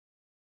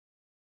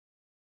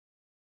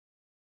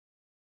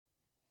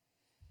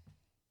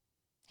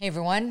Hey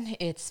everyone,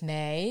 it's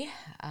May.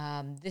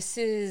 This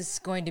is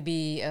going to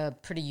be a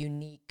pretty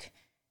unique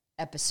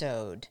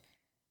episode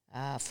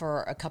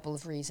for a couple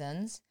of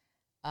reasons.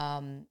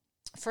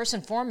 First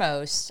and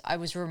foremost, I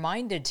was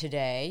reminded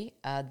today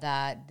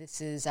that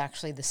this is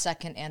actually the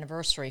second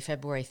anniversary,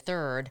 February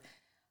 3rd,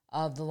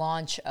 of the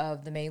launch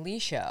of the May Lee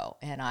Show,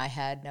 and I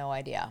had no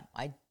idea.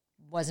 I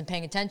wasn't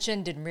paying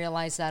attention, didn't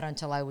realize that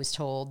until I was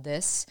told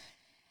this,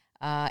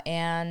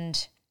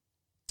 and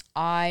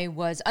I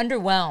was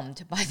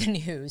underwhelmed by the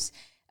news,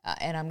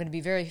 and I'm going to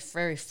be very,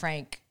 very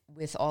frank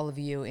with all of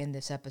you in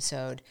this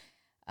episode,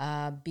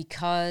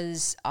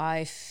 because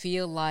I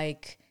feel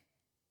like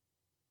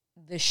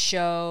the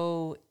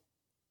show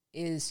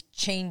is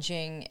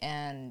changing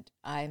and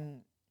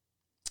I'm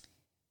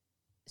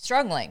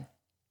struggling.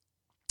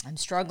 I'm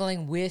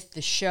struggling with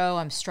the show.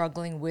 I'm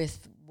struggling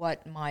with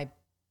what my,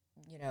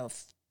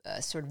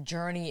 sort of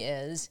journey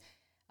is.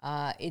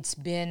 It's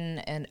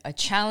been a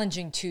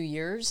challenging 2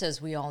 years,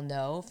 as we all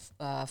know,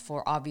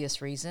 for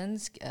obvious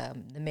reasons,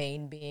 the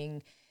main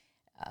being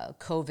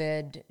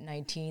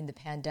COVID-19, the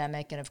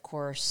pandemic, and of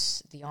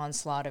course, the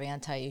onslaught of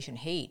anti-Asian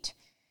hate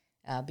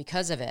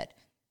because of it.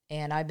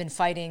 And I've been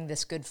fighting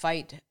this good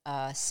fight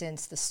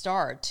since the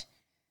start,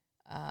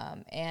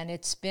 and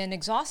it's been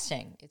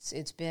exhausting.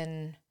 It's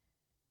been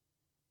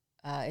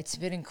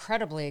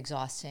incredibly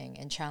exhausting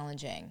and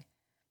challenging.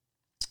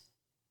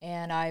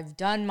 And I've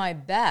done my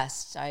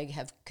best. I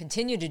have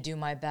continued to do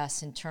my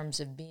best in terms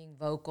of being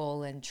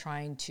vocal and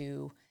trying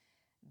to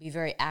be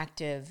very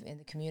active in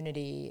the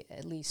community,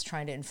 at least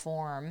trying to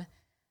inform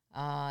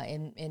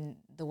in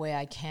the way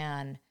I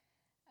can.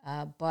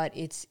 But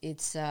it's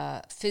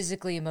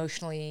physically,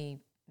 emotionally,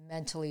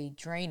 mentally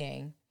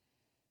draining.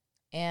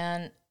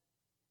 And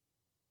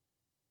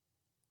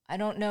I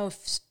don't know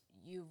if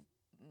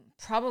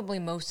probably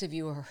most of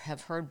you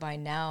have heard by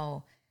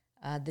now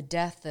the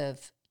death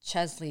of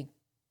Cheslie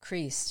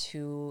Kryst,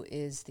 who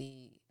is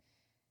the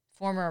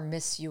former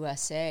Miss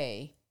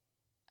USA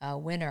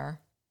winner,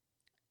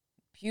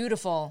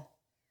 beautiful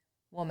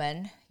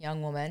woman,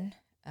 young woman,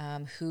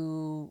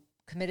 who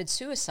committed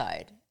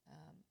suicide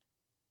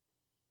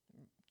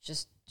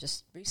just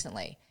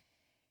recently.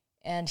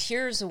 And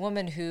here's a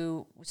woman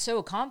who was so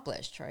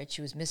accomplished, right?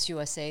 She was Miss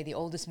USA, the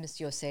oldest Miss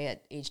USA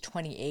at age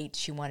 28.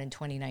 She won in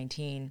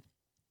 2019.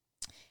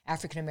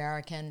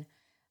 African-American,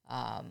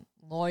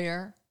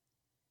 lawyer,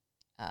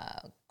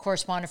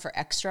 correspondent for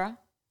Extra,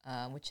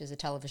 which is a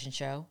television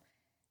show,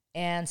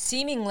 and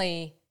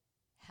seemingly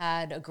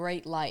had a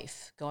great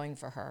life going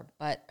for her.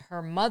 But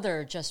her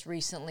mother just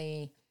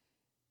recently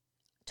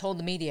told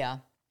the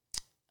media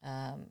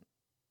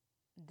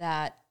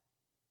that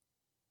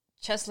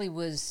Cheslie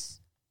was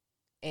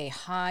a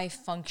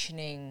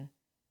high-functioning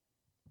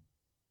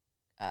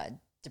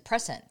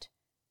depressant,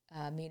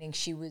 meaning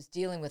she was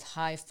dealing with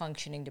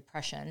high-functioning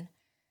depression.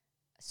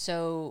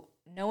 So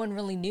no one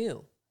really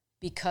knew,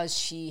 because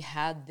she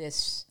had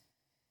this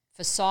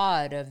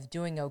facade of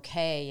doing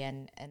okay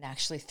and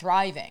actually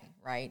thriving,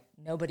 right?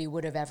 Nobody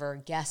would have ever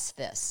guessed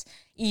this.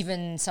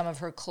 Even some of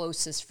her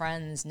closest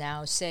friends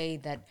now say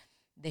that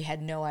they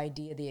had no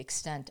idea the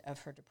extent of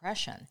her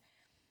depression.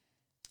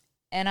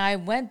 And I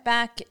went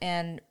back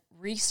and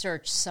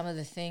researched some of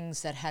the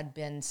things that had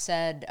been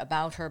said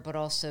about her, but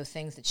also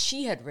things that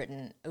she had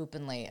written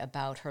openly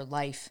about her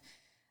life,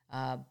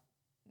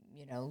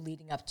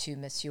 leading up to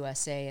Miss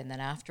USA and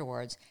then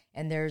afterwards.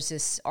 And there's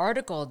this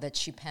article that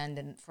she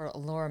penned for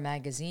Allure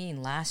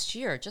magazine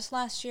just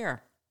last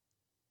year.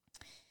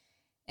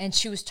 And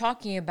she was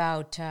talking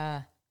about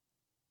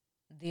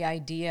the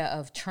idea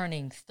of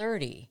turning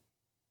 30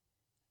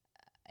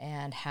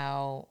 and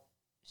how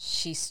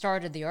she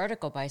started the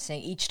article by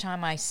saying, each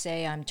time I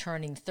say I'm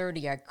turning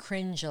 30, I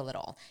cringe a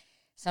little.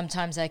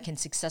 Sometimes I can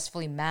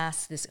successfully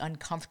mask this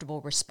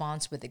uncomfortable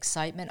response with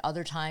excitement.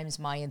 Other times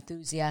my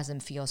enthusiasm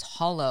feels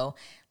hollow,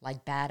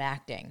 like bad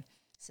acting.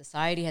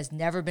 Society has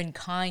never been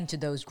kind to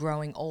those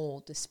growing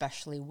old,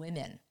 especially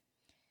women.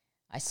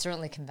 I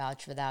certainly can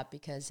vouch for that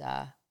because,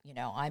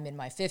 I'm in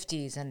my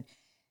 50s and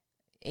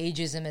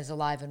ageism is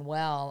alive and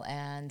well.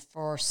 And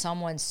for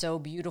someone so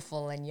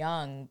beautiful and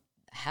young,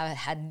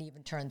 hadn't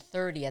even turned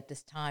 30 at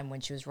this time when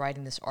she was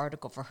writing this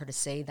article, for her to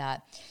say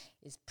that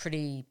is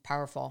pretty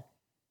powerful.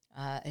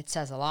 It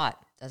says a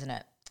lot, doesn't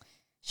it?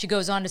 She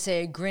goes on to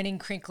say, a grinning,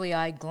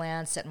 crinkly-eyed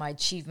glance at my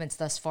achievements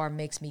thus far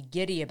makes me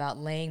giddy about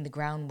laying the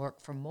groundwork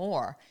for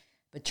more.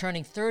 But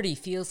turning 30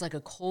 feels like a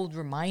cold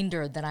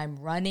reminder that I'm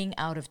running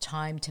out of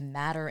time to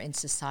matter in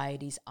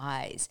society's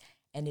eyes,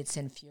 and it's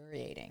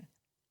infuriating.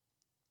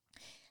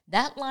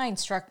 That line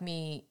struck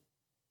me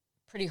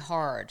pretty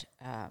hard,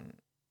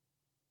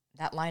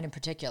 that line in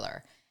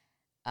particular,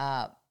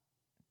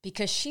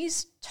 because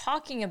she's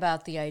talking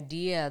about the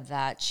idea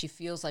that she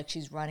feels like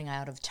she's running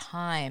out of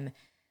time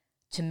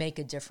to make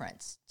a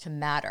difference, to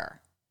matter,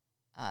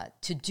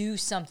 to do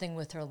something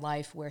with her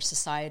life where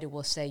society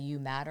will say you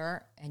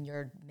matter and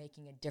you're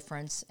making a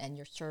difference and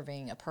you're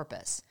serving a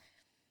purpose.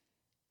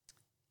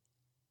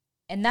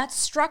 And that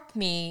struck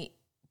me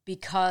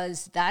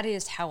because that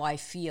is how I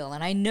feel.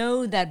 And I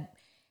know that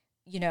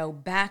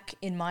back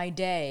in my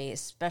day,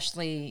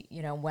 especially,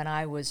 when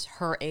I was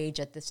her age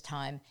at this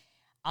time,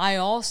 I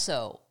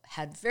also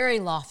had very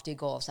lofty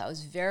goals. I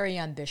was very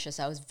ambitious.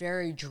 I was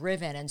very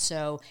driven. And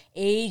so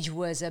age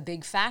was a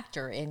big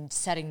factor in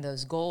setting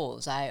those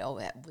goals. I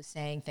was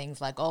saying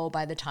things like,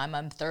 by the time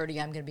I'm 30,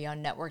 I'm going to be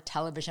on network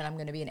television. I'm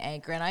going to be an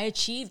anchor. And I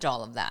achieved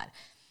all of that.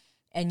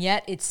 And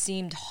yet it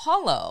seemed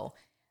hollow.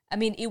 I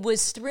mean, it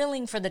was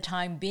thrilling for the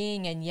time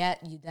being. And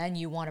yet then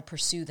you want to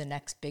pursue the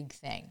next big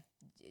thing.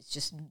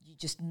 You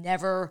just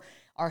never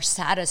are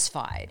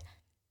satisfied.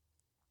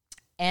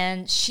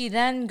 And she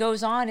then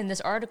goes on in this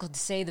article to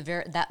say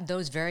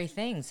those very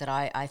things that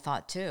I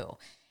thought too.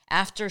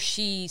 After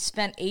she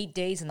spent 8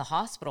 days in the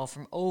hospital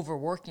from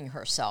overworking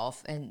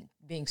herself and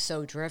being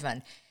so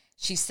driven,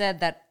 she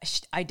said that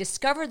I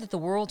discovered that the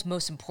world's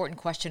most important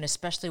question,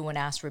 especially when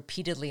asked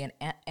repeatedly and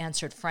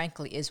answered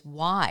frankly, is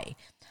why?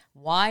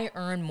 Why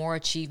earn more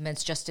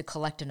achievements just to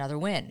collect another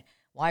win?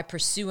 Why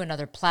pursue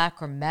another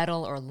plaque or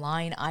medal or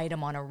line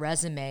item on a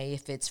resume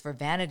if it's for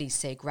vanity's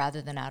sake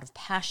rather than out of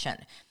passion?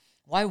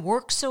 Why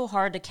work so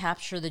hard to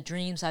capture the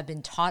dreams I've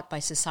been taught by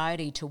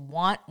society to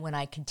want when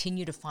I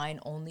continue to find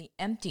only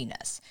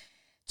emptiness?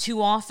 Too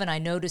often I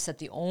notice that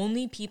the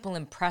only people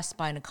impressed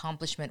by an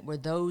accomplishment were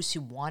those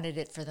who wanted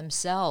it for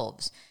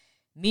themselves.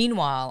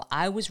 Meanwhile,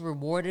 I was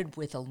rewarded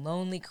with a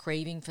lonely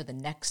craving for the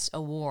next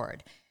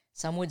award.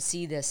 Some would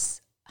see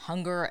this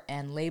hunger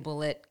and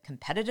label it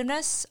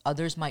competitiveness.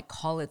 Others might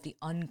call it the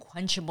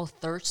unquenchable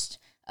thirst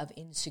of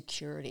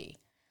insecurity.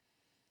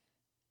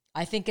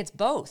 I think it's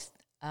both.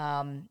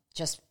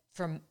 Just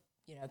from,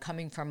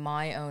 coming from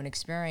my own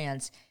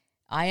experience,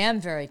 I am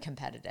very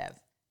competitive.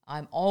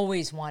 I'm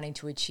always wanting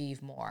to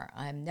achieve more.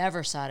 I'm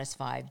never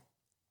satisfied.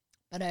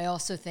 But I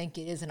also think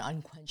it is an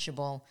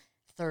unquenchable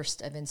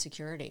thirst of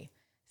insecurity,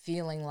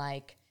 feeling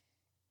like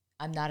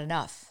I'm not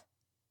enough.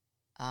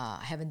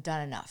 I haven't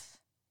done enough.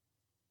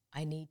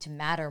 I need to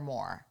matter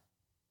more.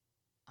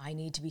 I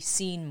need to be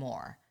seen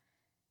more.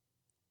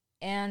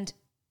 And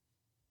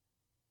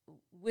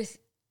with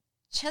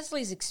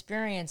Cheslie's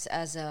experience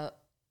as a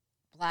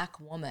Black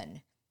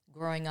woman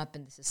growing up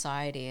in the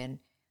society and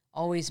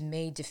always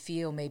made to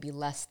feel maybe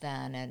less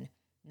than and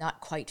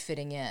not quite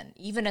fitting in.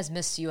 Even as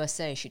Miss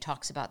USA, she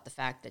talks about the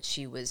fact that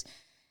she was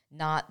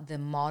not the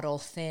model,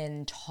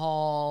 thin,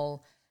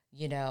 tall,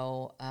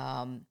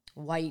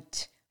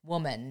 white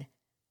woman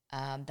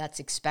that's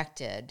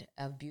expected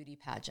of beauty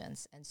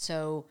pageants. And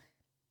so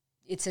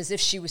it's as if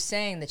she was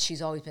saying that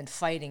she's always been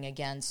fighting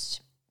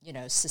against,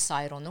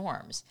 societal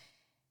norms.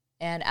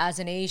 And as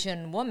an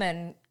Asian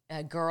woman,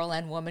 girl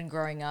and woman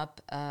growing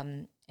up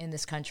in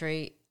this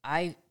country,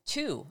 I,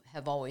 too,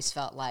 have always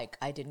felt like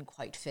I didn't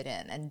quite fit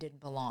in and didn't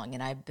belong.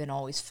 And I've been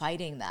always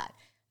fighting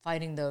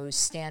those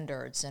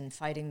standards and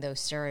fighting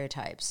those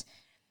stereotypes.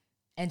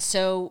 And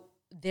so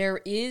there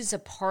is a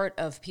part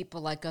of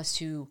people like us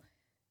who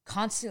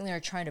constantly are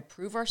trying to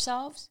prove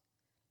ourselves,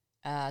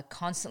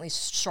 constantly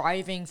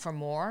striving for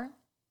more,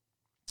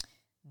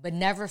 but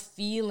never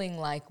feeling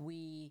like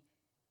we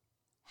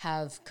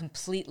have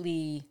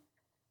completely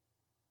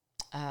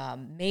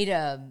made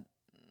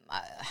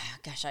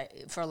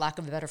for lack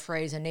of a better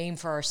phrase, a name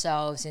for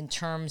ourselves in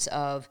terms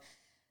of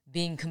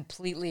being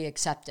completely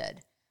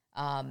accepted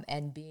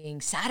and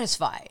being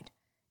satisfied.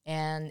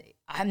 And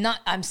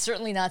I'm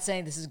certainly not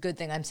saying this is a good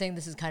thing. I'm saying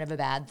this is kind of a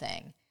bad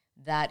thing,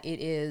 that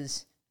it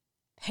is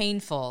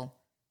painful,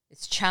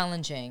 it's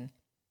challenging,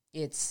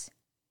 it's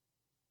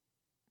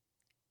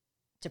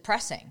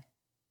depressing.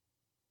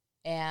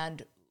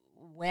 And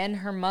when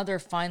her mother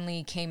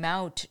finally came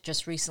out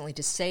just recently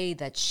to say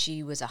that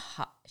she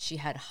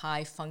had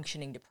high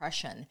functioning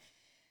depression,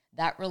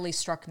 that really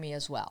struck me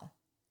as well,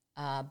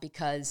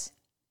 because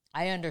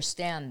I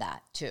understand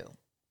that too.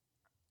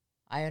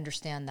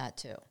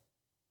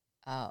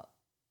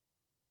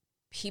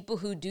 People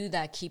who do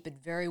that keep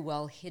it very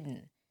well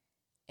hidden,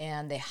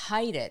 and they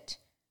hide it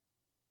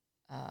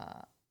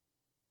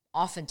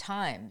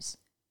oftentimes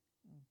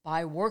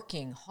by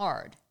working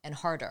hard and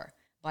harder,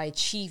 by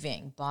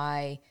achieving,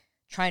 by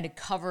trying to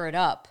cover it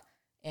up,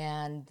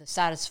 and the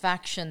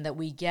satisfaction that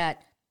we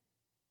get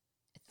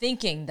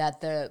thinking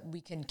that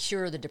we can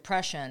cure the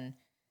depression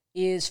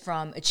is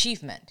from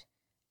achievement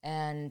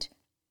and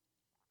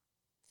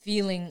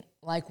feeling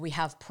like we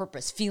have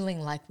purpose, feeling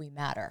like we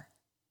matter.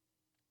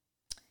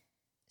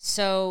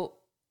 So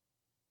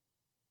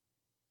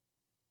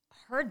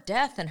her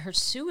death and her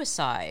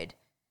suicide,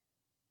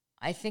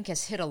 I think,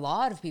 has hit a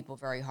lot of people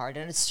very hard,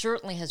 and it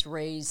certainly has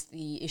raised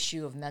the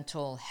issue of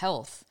mental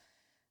health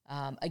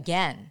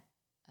again.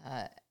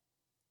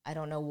 I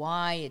don't know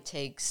why it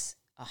takes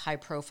a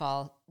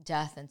high-profile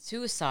death and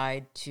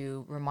suicide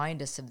to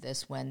remind us of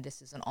this when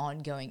this is an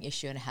ongoing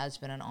issue and has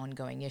been an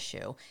ongoing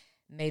issue,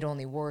 made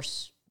only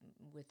worse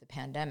with the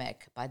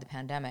pandemic.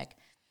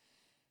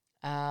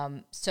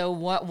 So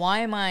why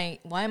am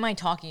I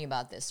talking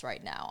about this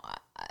right now?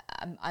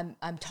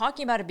 I'm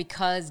talking about it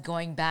because,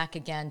 going back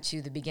again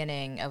to the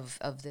beginning of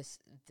this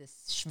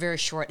very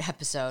short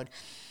episode,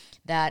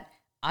 that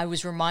I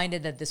was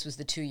reminded that this was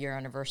the 2-year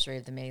anniversary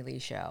of the Mei Li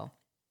show.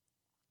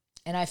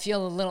 And I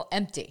feel a little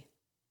empty.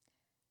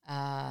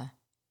 I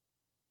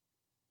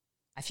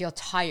feel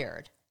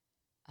tired.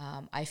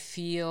 I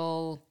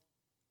feel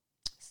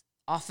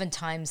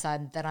oftentimes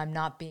that I'm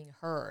not being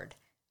heard.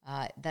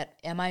 That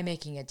am I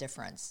making a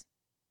difference?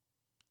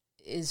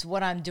 Is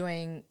what I'm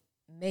doing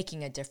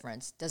making a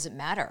difference? Does it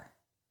matter?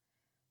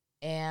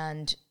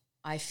 And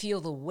I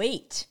feel the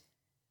weight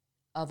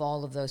of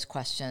all of those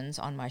questions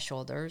on my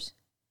shoulders.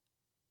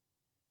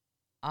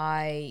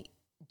 I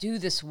do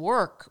this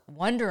work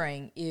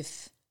wondering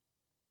if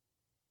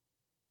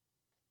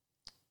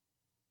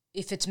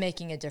it's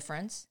making a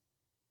difference.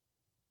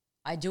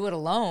 I do it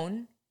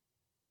alone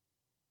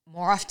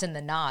more often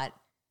than not,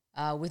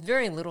 with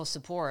very little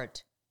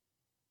support,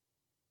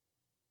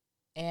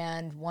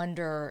 and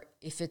wonder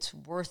if it's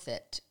worth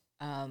it,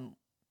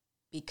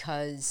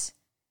 because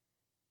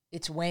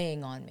it's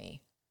weighing on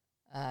me.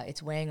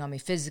 It's weighing on me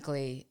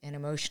physically and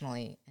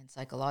emotionally and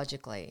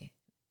psychologically,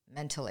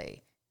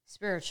 mentally,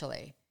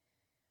 spiritually.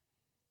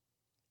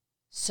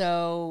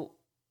 So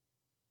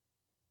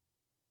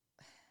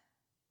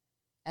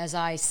as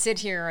I sit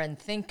here and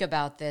think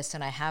about this,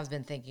 and I have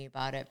been thinking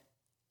about it,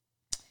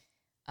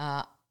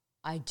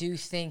 I do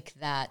think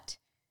that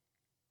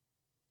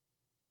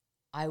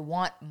I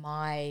want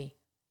my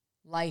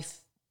life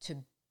to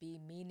be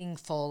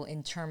meaningful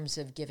in terms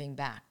of giving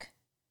back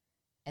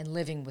and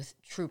living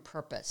with true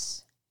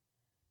purpose.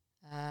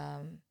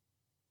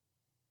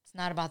 It's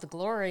not about the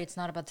glory. It's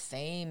not about the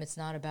fame. It's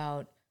not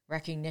about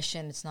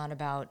recognition. It's not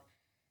about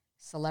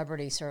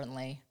celebrity,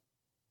 certainly.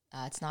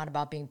 It's not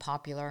about being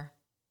popular.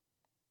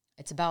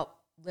 It's about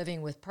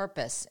living with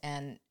purpose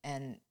and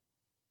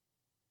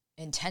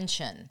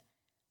intention.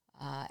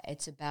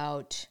 It's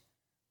about,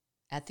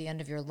 at the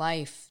end of your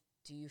life,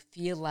 do you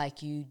feel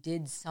like you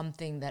did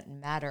something that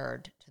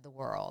mattered to the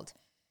world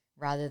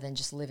rather than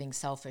just living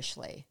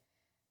selfishly?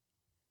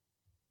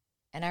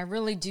 And I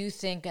really do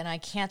think, and I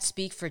can't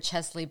speak for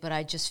Cheslie, but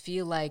I just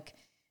feel like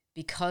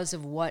because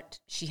of what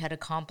she had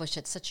accomplished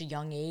at such a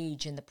young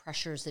age and the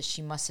pressures that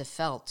she must have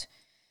felt,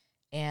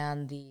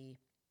 and the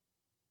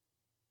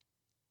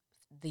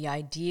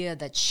idea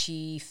that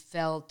she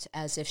felt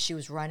as if she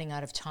was running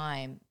out of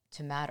time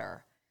to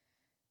matter,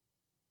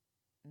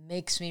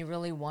 makes me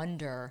really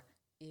wonder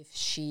if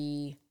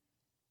she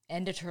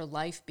ended her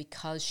life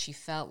because she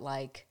felt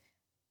like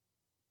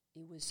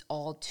it was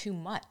all too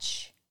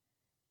much.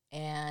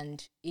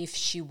 And if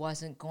she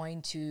wasn't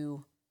going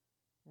to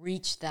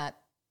reach that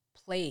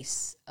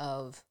place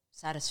of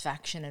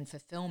satisfaction and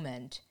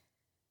fulfillment,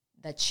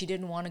 that she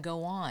didn't want to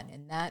go on.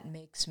 And that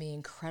makes me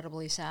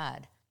incredibly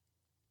sad.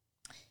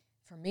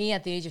 For me,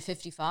 at the age of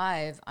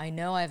 55, I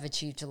know I've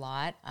achieved a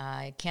lot.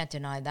 I can't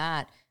deny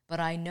that. But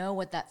I know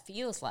what that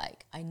feels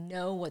like. I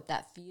know what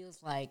that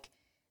feels like,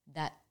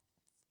 that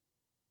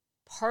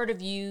part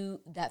of you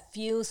that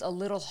feels a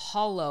little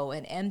hollow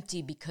and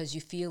empty because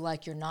you feel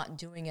like you're not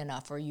doing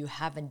enough, or you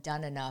haven't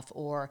done enough,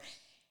 or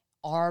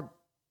are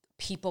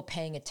people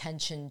paying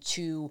attention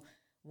to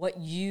what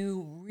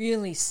you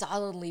really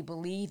solidly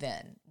believe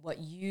in, what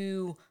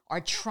you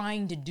are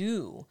trying to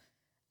do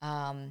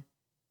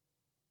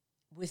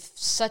with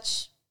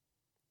such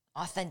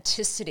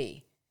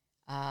authenticity.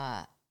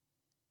 But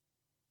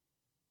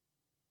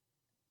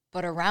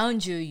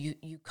around you,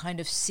 you kind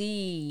of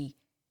see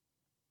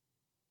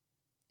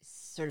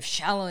sort of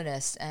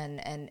shallowness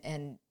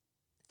and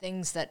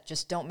things that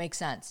just don't make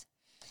sense.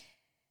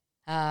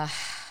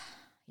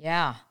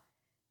 Yeah,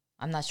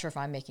 I'm not sure if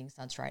I'm making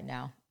sense right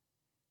now.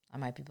 I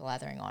might be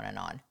blathering on and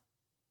on.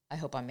 I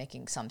hope I'm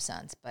making some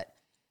sense. But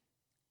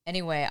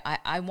anyway,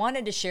 I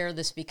wanted to share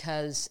this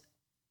because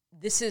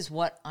this is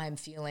what I'm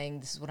feeling.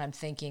 This is what I'm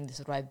thinking.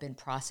 This is what I've been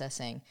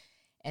processing.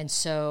 And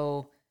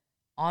so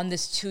on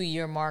this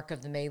 2-year mark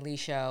of the Mei Li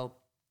Show,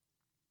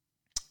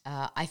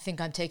 I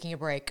think I'm taking a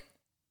break.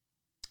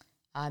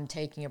 I'm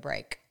taking a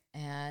break.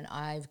 And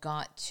I've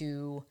got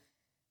to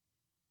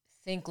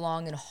think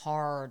long and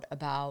hard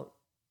about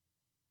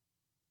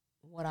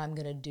what I'm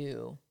going to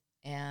do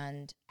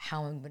and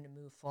how I'm going to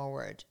move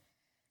forward.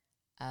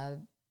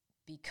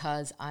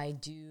 Because I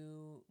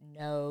do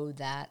know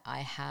that I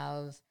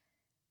have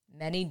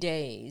many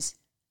days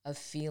of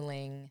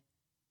feeling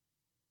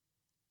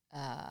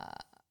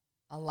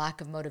a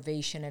lack of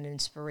motivation and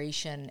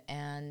inspiration,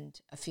 and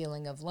a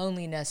feeling of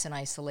loneliness and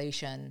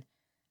isolation.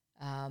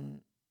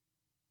 And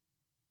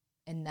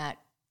that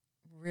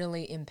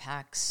really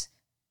impacts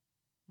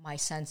my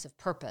sense of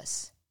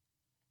purpose.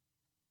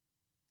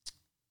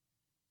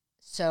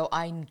 So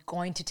I'm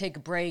going to take a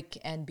break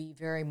and be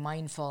very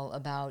mindful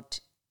about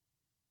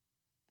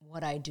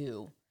what I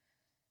do.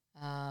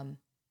 Going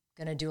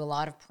to do a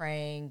lot of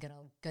praying,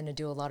 going to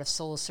do a lot of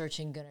soul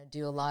searching, going to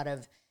do a lot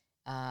of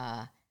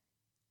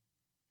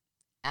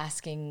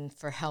asking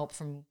for help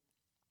from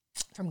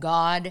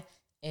God,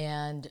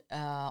 and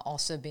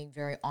also being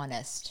very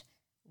honest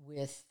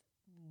with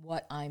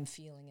what I'm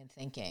feeling and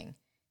thinking.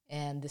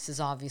 And this is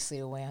obviously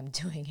a way I'm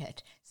doing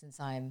it, since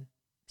I'm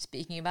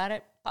speaking about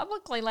it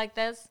publicly like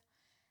this.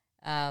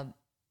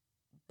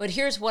 But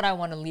here's what I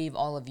want to leave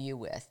all of you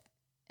with,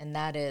 and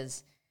that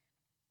is,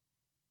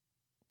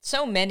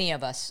 so many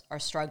of us are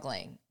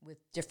struggling with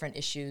different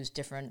issues,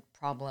 different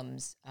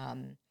problems,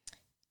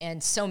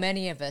 and so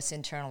many of us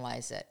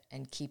internalize it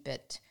and keep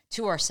it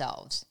to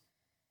ourselves.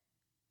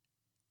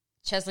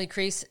 Cheslie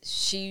Kryst,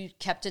 she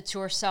kept it to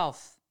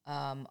herself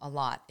a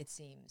lot, it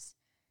seems,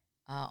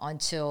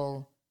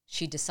 until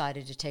she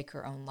decided to take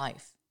her own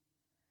life.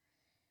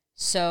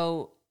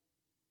 So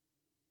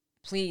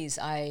please,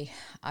 I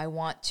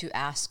want to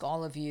ask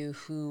all of you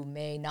who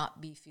may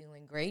not be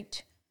feeling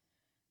great,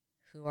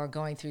 who are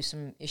going through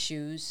some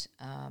issues,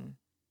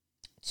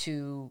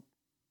 to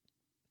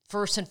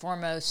first and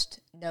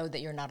foremost know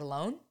that you're not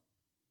alone.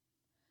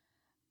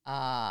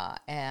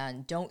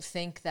 And don't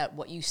think that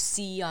what you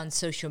see on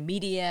social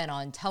media and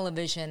on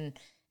television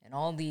and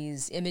all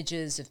these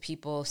images of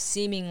people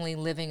seemingly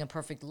living a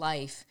perfect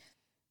life,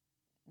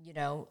 you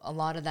know, a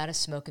lot of that is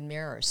smoke and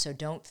mirrors. So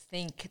don't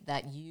think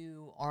that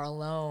you are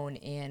alone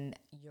in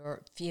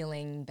your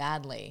feeling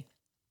badly.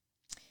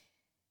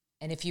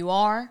 And if you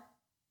are,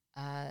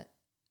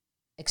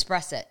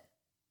 express it,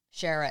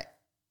 share it.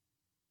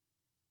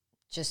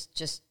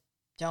 Just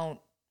don't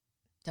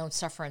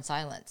suffer in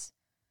silence.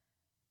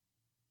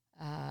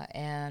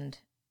 And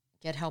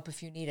get help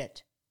if you need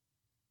it.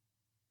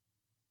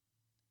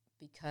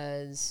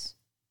 Because,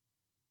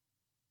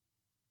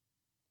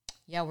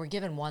 yeah, we're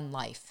given one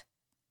life.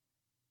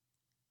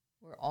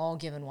 We're all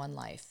given one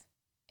life.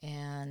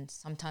 And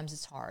sometimes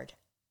it's hard.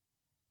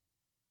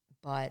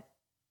 But,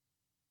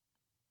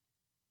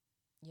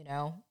 you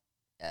know,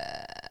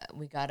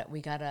 we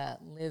gotta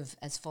live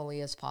as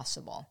fully as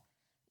possible,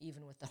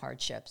 even with the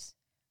hardships.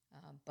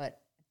 But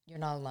you're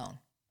not alone,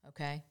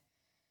 okay?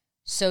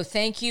 So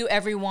thank you,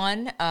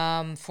 everyone,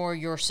 for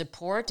your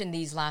support in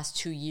these last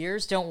 2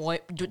 years. Don't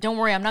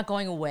worry, I'm not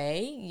going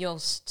away. You'll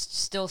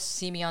still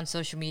see me on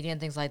social media and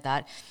things like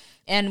that.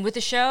 And with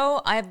the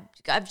show, I've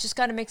just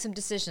got to make some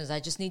decisions. I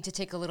just need to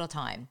take a little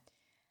time.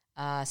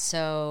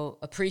 So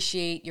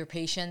appreciate your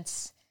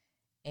patience,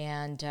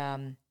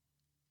 and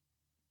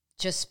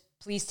just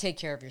please take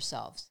care of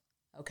yourselves,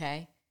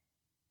 okay?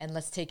 And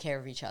let's take care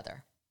of each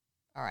other.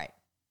 All right.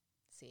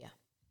 See ya.